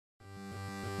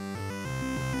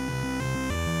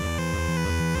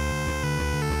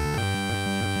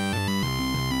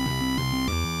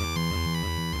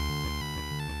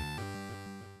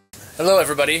Hello,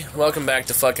 everybody. Welcome back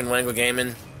to fucking Wangle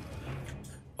Gaming.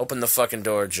 Open the fucking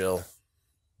door, Jill.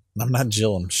 I'm not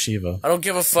Jill, I'm Shiva. I don't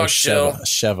give a fuck, Sheva, Jill.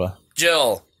 Sheva.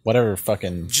 Jill. Whatever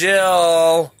fucking...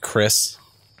 Jill. Chris.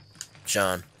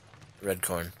 John.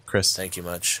 Redcorn. Chris. Thank you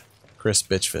much. Chris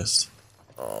Bitchfist.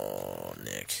 Oh,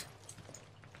 Nick.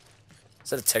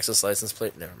 Is that a Texas license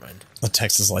plate? Never mind. A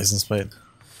Texas license plate.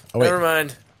 Oh, wait. Never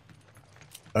mind.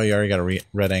 Oh, you already got a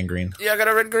red and green. Yeah, I got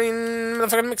a red-green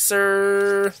motherfucking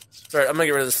mixer. Alright, I'm gonna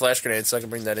get rid of this flash grenade so I can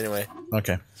bring that anyway.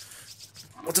 Okay.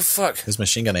 What the fuck? There's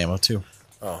machine gun ammo, too.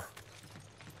 Oh.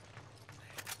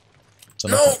 So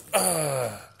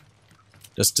No!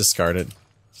 Just discard it.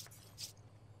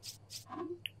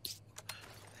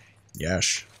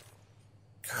 Yash.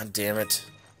 God damn it.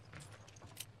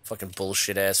 Fucking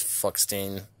bullshit-ass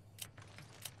fuck-stain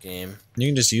game. You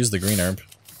can just use the green herb.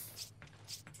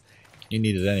 You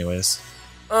need it anyways.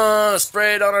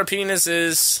 Spray it on our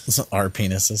penises. Our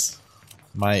penises.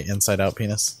 My inside-out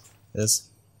penis is.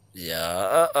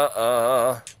 Yeah,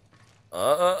 Are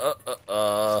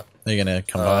you gonna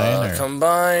combine, or?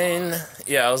 Combine.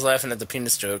 Yeah, I was laughing at the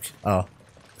penis joke. Oh.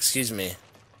 Excuse me.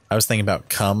 I was thinking about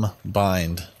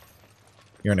bind.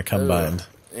 You're gonna combine.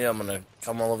 Yeah, I'm gonna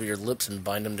come all over your lips and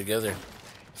bind them together.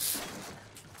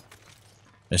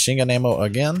 Machine gun ammo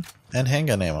again, and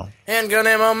handgun ammo. Handgun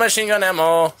ammo, machine gun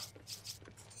ammo.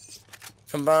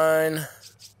 Combine.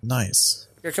 Nice.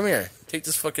 Here, come here. Take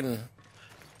this fucking...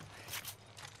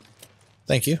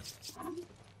 Thank you.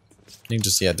 You can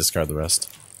just, yeah, discard the rest.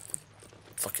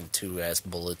 Fucking 2-ass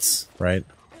bullets. Right?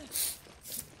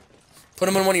 Put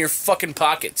them in one of your fucking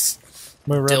pockets.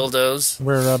 Dildos.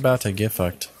 We're about to get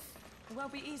fucked. It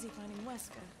won't be easy finding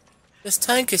Wesker. This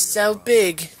tank is so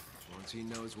big.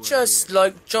 Just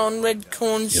like John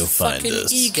Redcorn's You'll find fucking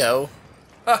us. ego.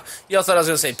 Ah, y'all thought I was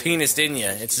gonna say penis, didn't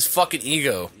ya? It's his fucking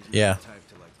ego. Yeah.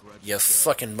 You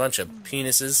fucking bunch of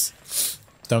penises.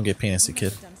 Don't get penisy,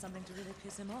 kid. Done something to really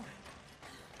piss him off.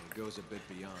 It goes a bit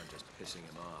beyond just pissing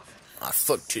him off. I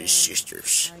fucked his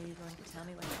sisters. Are you going to tell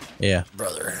me what Yeah.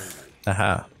 Brother.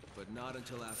 Aha. But not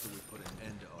until after we put an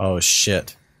end to Oh,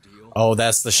 shit. Oh,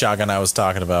 that's the shotgun I was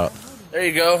talking about. There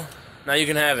you go. Now you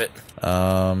can have it.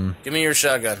 Give me your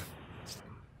shotgun.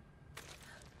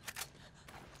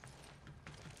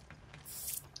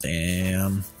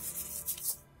 Damn.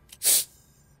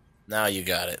 Now you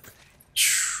got it.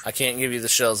 I can't give you the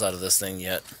shells out of this thing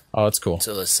yet Oh, it's cool.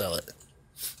 until I sell it.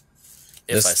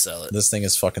 If I sell it. This thing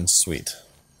is fucking sweet.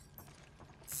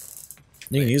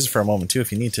 You can use it for a moment, too,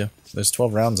 if you need to. There's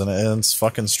 12 rounds in it, and it's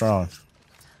fucking strong.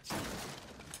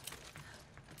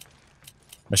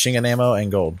 Machine gun ammo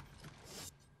and gold.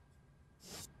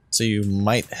 So you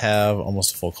might have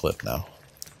almost a full clip now.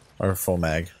 Or a full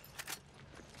mag.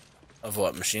 Of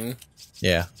what, machine?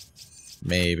 Yeah.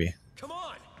 Maybe. Come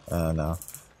on! No.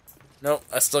 Nope,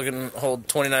 I still can hold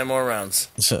 29 more rounds.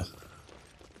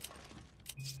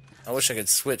 I wish I could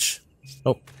switch.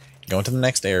 Oh, going to the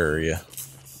next area.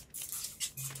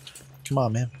 Come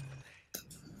on, man.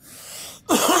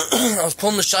 I was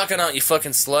pulling the shotgun out, you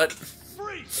fucking slut.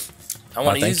 Freeze! I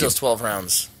want to thank use you. those 12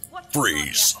 rounds.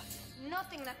 Freeze.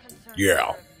 Nothing that concerns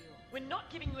Yeah. We're not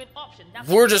giving you an option. Now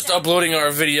We're just uploading our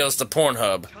videos to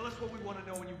Pornhub. Tell us what we want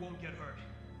to know and you won't get hurt.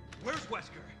 Where's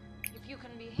Wesker? If you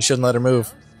can behave You shouldn't let her move.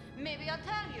 yourselves, maybe I'll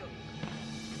tell you.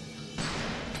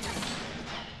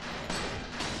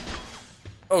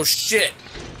 Oh shit!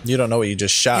 You don't know what you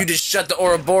just shot. You just shut the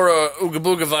Ouroboros Ooga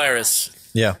Booga virus.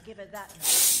 Yeah. give it that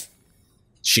much.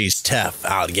 She's tough,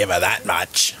 I'll give her that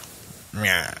much.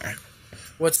 Yeah.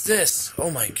 What's this? Oh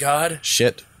my god.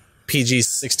 Shit.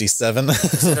 PG-67.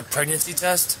 Is it a pregnancy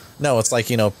test? No, it's like,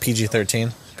 you know,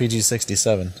 PG-13.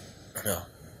 PG-67. No.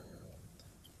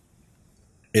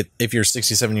 If you're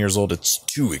 67 years old, it's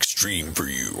too extreme for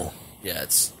you. Yeah,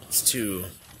 it's too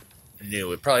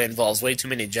new. It probably involves way too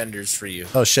many genders for you.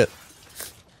 Oh, shit.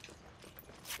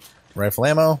 Rifle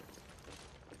ammo.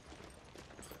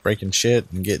 Breaking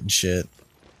shit and getting shit.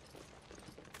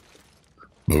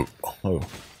 Oh.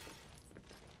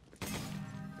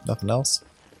 Nothing else?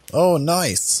 Oh,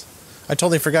 nice. I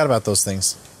totally forgot about those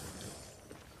things.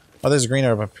 Oh, there's a green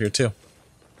herb up here, too.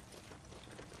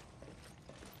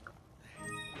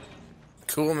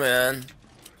 Cool, man.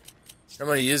 I'm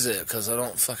gonna use it because I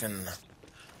don't fucking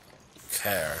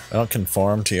care. I don't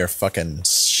conform to your fucking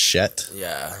shit.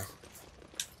 Yeah.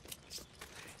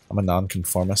 I'm a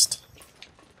nonconformist.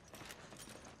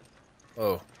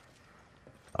 Oh.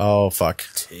 Oh, fuck.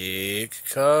 Take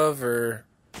cover.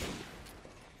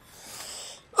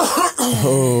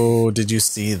 Oh, did you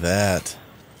see that?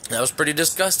 That was pretty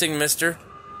disgusting, mister.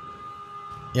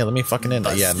 Yeah, let me fucking in.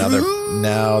 Yeah,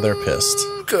 now they're pissed.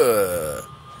 Good.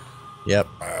 Yep.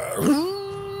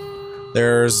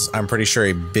 There's, I'm pretty sure,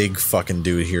 a big fucking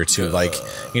dude here too. Like,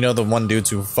 you know the one dudes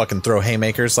who fucking throw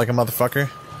haymakers like a motherfucker?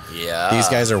 Yeah. These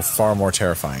guys are far more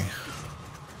terrifying.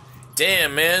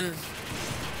 Damn, man.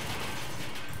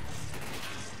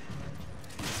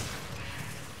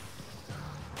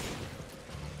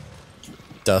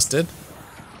 Dusted.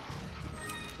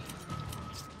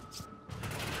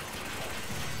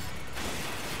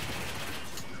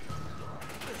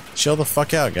 Chill the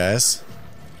fuck out, guys.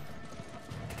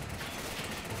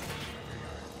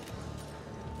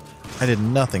 I did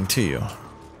nothing to you.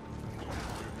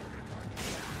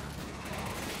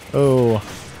 Oh.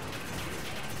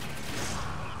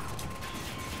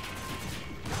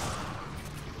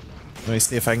 Let me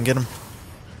see if I can get him.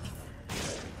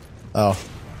 Oh.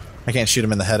 I can't shoot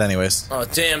him in the head anyways. Oh,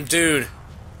 damn, dude.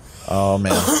 Oh,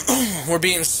 man. We're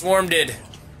being swarmed.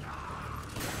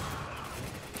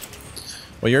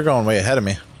 Well, you're going way ahead of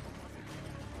me.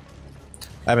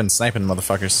 I've been sniping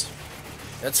motherfuckers.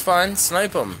 That's fine.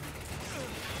 Snipe them.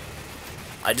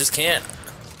 I just can't.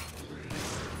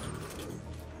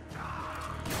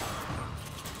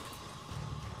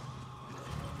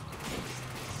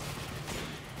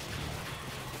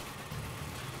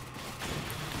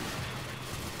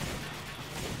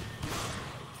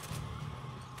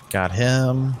 Got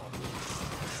him.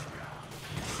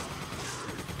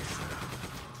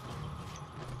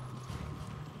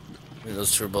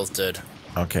 Those two are both dead.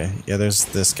 Okay, yeah, there's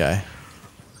this guy.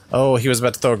 Oh, he was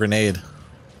about to throw a grenade.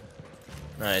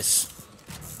 Nice.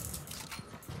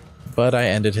 But I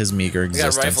ended his meager I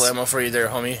existence. got rifle ammo for you there,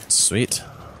 homie. Sweet.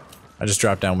 I just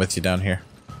dropped down with you down here.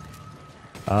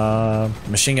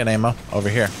 Machine gun ammo over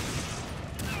here.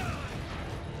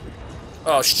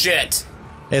 Oh, shit.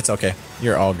 It's okay.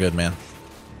 You're all good, man.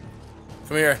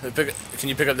 Come here. Can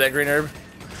you pick up that green herb?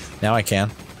 Now I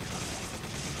can.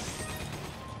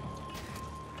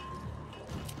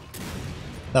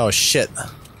 Oh, shit.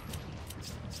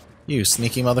 You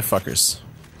sneaky motherfuckers.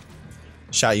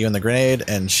 Shot you in the grenade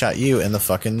and shot you in the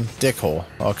fucking dick hole.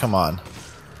 Oh, come on.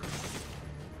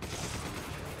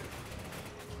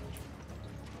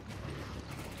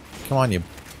 Come on, you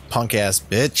punk-ass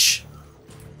bitch.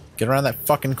 Get around that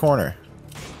fucking corner.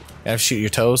 You have to shoot your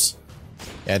toes?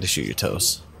 You had to shoot your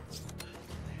toes.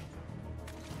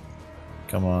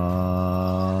 Come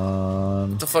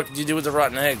on. What the fuck did you do with the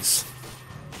rotten eggs?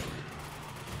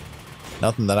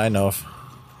 Nothing that I know of.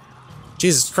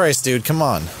 Jesus Christ, dude, come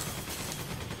on.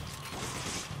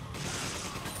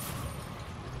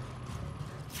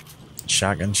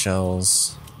 Shotgun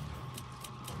shells.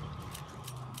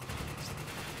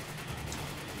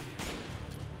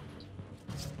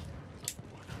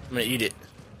 I'm gonna eat it.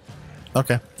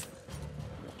 Okay.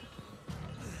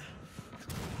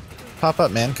 Pop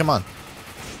up, man, come on.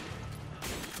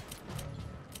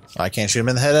 I can't shoot him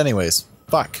in the head anyways.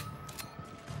 Fuck.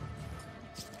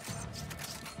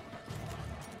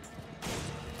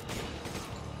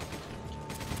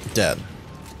 Dead.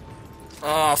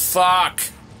 Oh, fuck.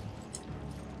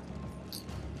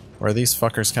 Where are these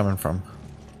fuckers coming from?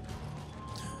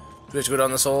 Do we have to go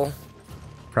down this hole?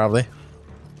 Probably.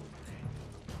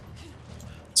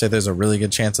 Say there's a really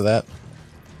good chance of that.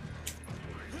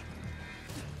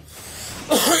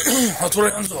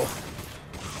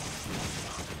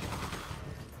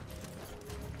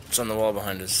 What's on the wall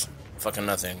behind us? Fucking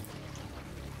nothing.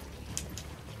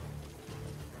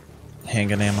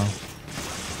 Handgun ammo.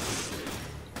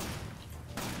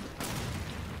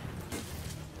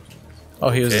 Oh,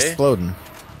 he was Okay. exploding.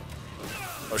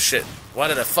 Oh shit. Why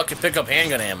did I fucking pick up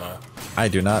handgun ammo? I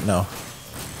do not know.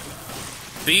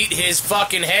 Beat his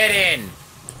fucking head in!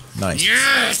 Nice.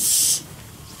 Yes!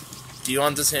 Do you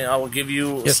want this hand? I will give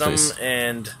you Yes, some please.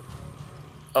 and...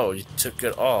 Oh, you took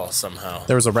it all somehow.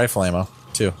 There was a rifle ammo,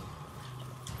 too.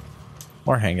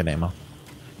 More handgun ammo.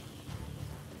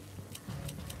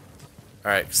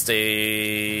 Alright,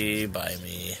 stay by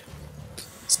me.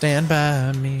 Stand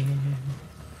by me.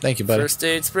 Thank you, buddy. First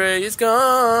aid spray is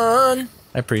gone!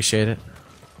 I appreciate it.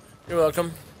 You're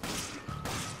welcome.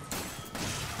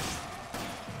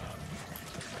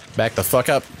 Back the fuck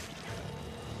up.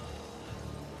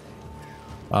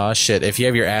 Aw, shit. If you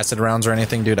have your acid rounds or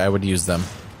anything, dude, I would use them.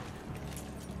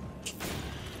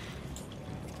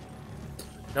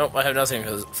 Nope, I have nothing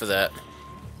for that.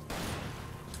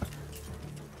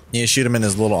 You shoot him in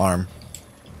his little arm.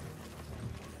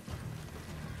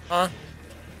 Huh?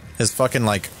 His fucking,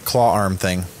 like, claw arm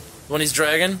thing. When he's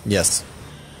dragging? Yes,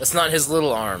 That's not his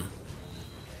little arm.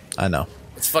 I know.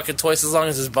 It's fucking twice as long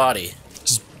as his body.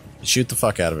 Just shoot the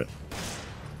fuck out of it.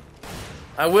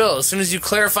 I will, as soon as you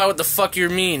clarify what the fuck you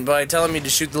mean by telling me to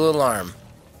shoot the little arm.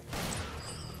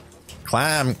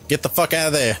 Climb. Get the fuck out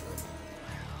of there.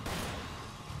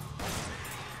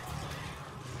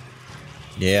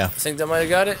 Yeah. I think that might have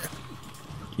got it.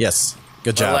 Yes.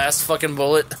 Good My job. last fucking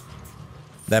bullet.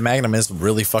 That Magnum is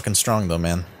really fucking strong, though,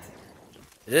 man.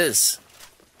 It is.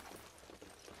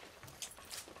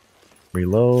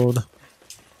 Reload.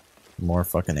 More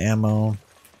fucking ammo.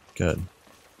 Good.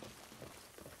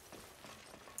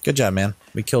 Good job, man.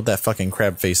 We killed that fucking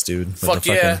crab face dude. With Fuck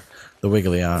the yeah. fucking, the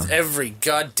wiggly arm. Every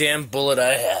goddamn bullet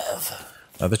I have.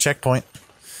 Another checkpoint.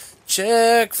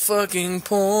 Check fucking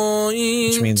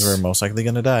point. Which means we're most likely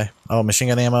gonna die. Oh, machine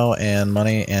gun ammo and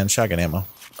money and shotgun ammo.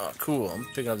 Oh, cool. I'm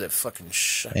picking up that fucking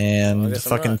shit. And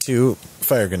fucking 2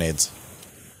 fire grenades.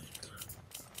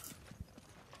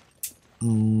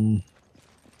 You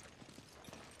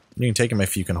can take them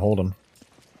if you can hold them.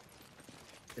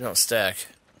 They don't stack,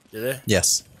 do they?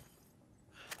 Yes.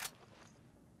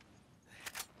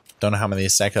 Don't know how many they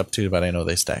stack up to, but I know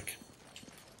they stack.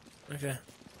 Okay.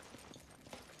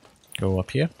 Go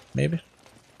up here, maybe?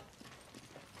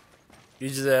 You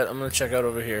do that. I'm gonna check out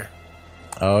over here.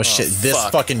 Oh shit, this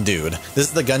fuck. fucking dude. This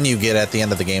is the gun you get at the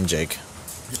end of the game, Jake.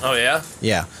 Oh, yeah?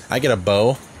 Yeah, I get a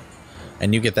bow,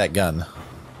 and you get that gun.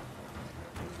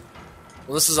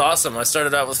 Well, this is awesome. I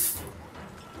started out with...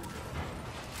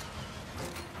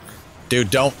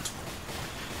 Dude, don't.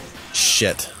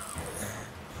 Shit.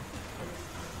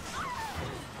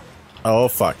 Oh,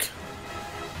 fuck.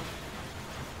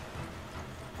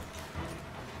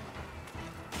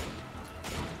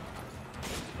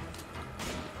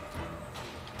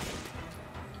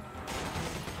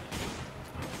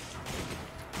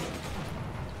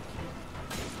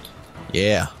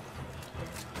 Yeah.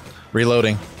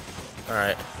 Reloading.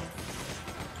 Alright.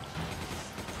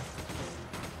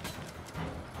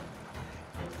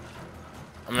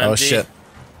 I'm empty. Oh shit.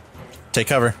 Take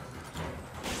cover.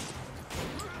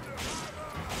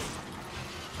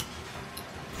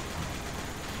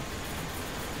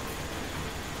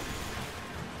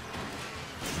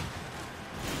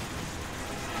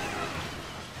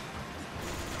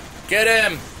 Get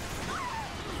him!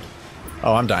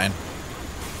 Oh, I'm dying.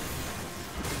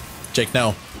 Jake,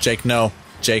 no. Jake, no.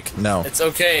 Jake, no. It's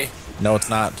okay. No, it's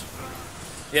not.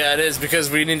 Yeah, it is,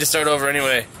 because we need to start over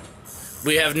anyway.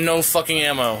 We have no fucking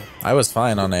ammo. I was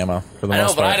fine on ammo for the I know,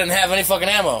 most but part. I didn't have any fucking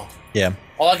ammo. Yeah.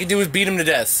 All I could do was beat him to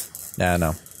death. Yeah, I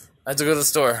know. I had to go to the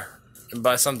store and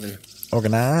buy something.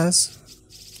 Organize.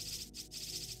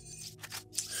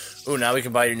 Ooh, now we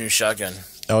can buy your new shotgun.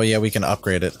 Oh yeah, we can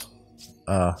upgrade it.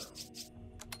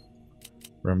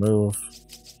 Remove.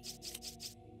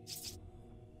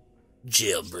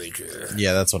 Jailbreaker.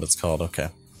 Yeah, that's what it's called. Okay.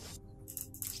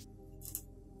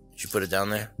 Did you put it down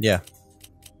there? Yeah.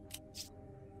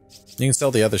 You can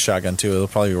sell the other shotgun too. It'll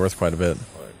probably be worth quite a bit.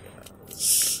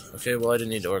 Okay, well, I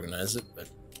didn't need to organize it, but...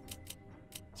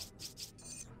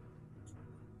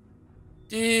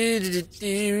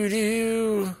 Do-do-do-do-do.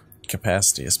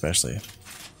 Capacity, especially.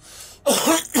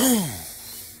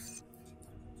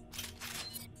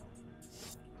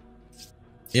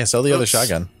 Yeah, sell the other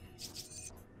shotgun.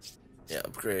 Yeah,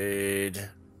 upgrade.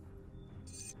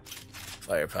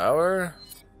 Firepower.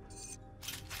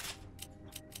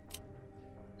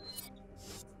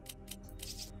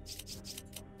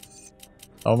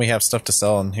 Oh, we have stuff to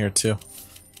sell in here too.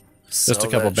 Just a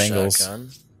couple that bangles.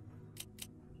 shotgun.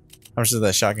 How much did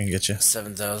that shotgun get you?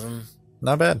 7,000.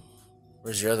 Not bad.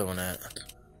 Where's your other one at?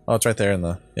 Oh, it's right there in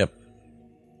the... Yep.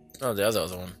 Oh, the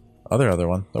other one. Other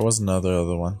one. There was another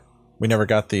other one. We never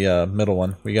got the middle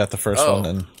one. We got the first one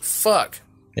and... fuck.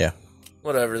 Yeah.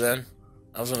 Whatever, then.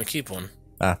 I was gonna keep one.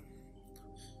 Ah.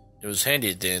 It was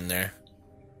handy at the end there.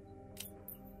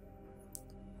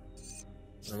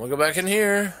 Then we'll go back in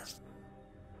here.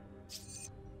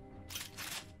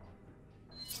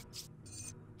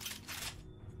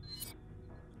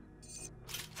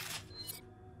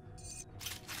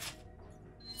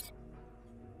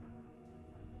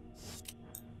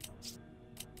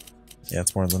 Yeah,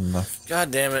 it's more than enough.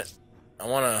 God damn it. I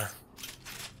wanna...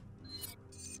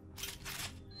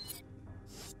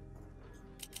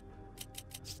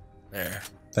 There.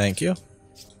 Thank you.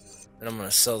 And I'm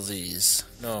gonna sell these.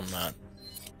 No, I'm not.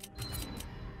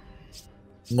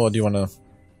 Well, do you want to...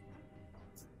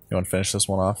 You want to finish this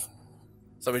one off?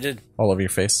 So we did. All over your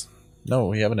face. No,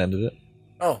 we haven't ended it.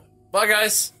 Oh, bye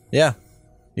guys. Yeah.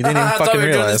 You didn't even I thought fucking we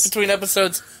were doing realize. this between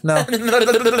episodes. No.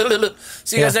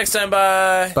 See you guys next time.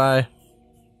 Bye. Bye.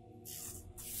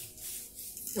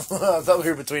 I thought we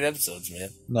were between episodes, man.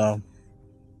 No.